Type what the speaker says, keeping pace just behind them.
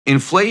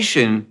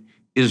Inflation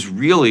is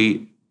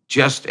really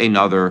just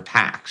another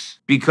tax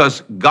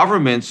because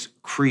governments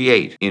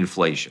create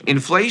inflation.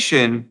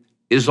 Inflation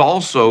is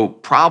also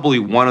probably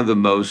one of the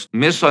most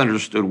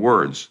misunderstood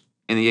words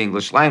in the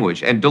English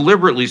language, and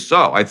deliberately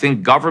so. I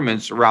think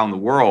governments around the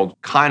world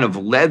kind of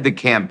led the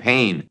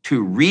campaign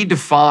to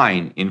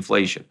redefine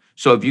inflation.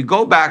 So if you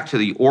go back to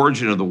the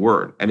origin of the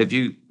word, and if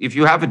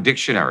you have a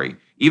dictionary,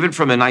 even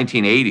from the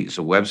 1980s,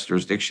 a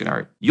Webster's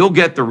dictionary, you'll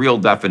get the real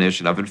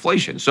definition of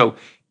inflation. So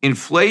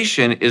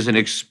inflation is an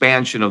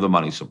expansion of the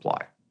money supply.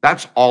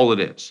 That's all it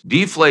is.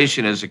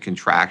 Deflation is a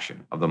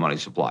contraction of the money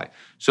supply.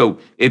 So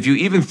if you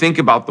even think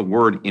about the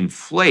word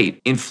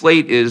inflate,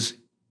 inflate is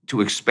to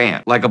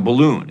expand, like a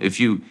balloon. If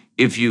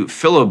you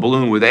fill a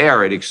balloon with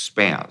air, it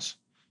expands.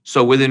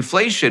 So with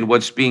inflation,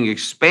 what's being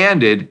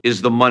expanded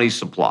is the money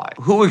supply.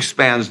 Who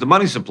expands the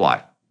money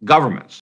supply? Governments.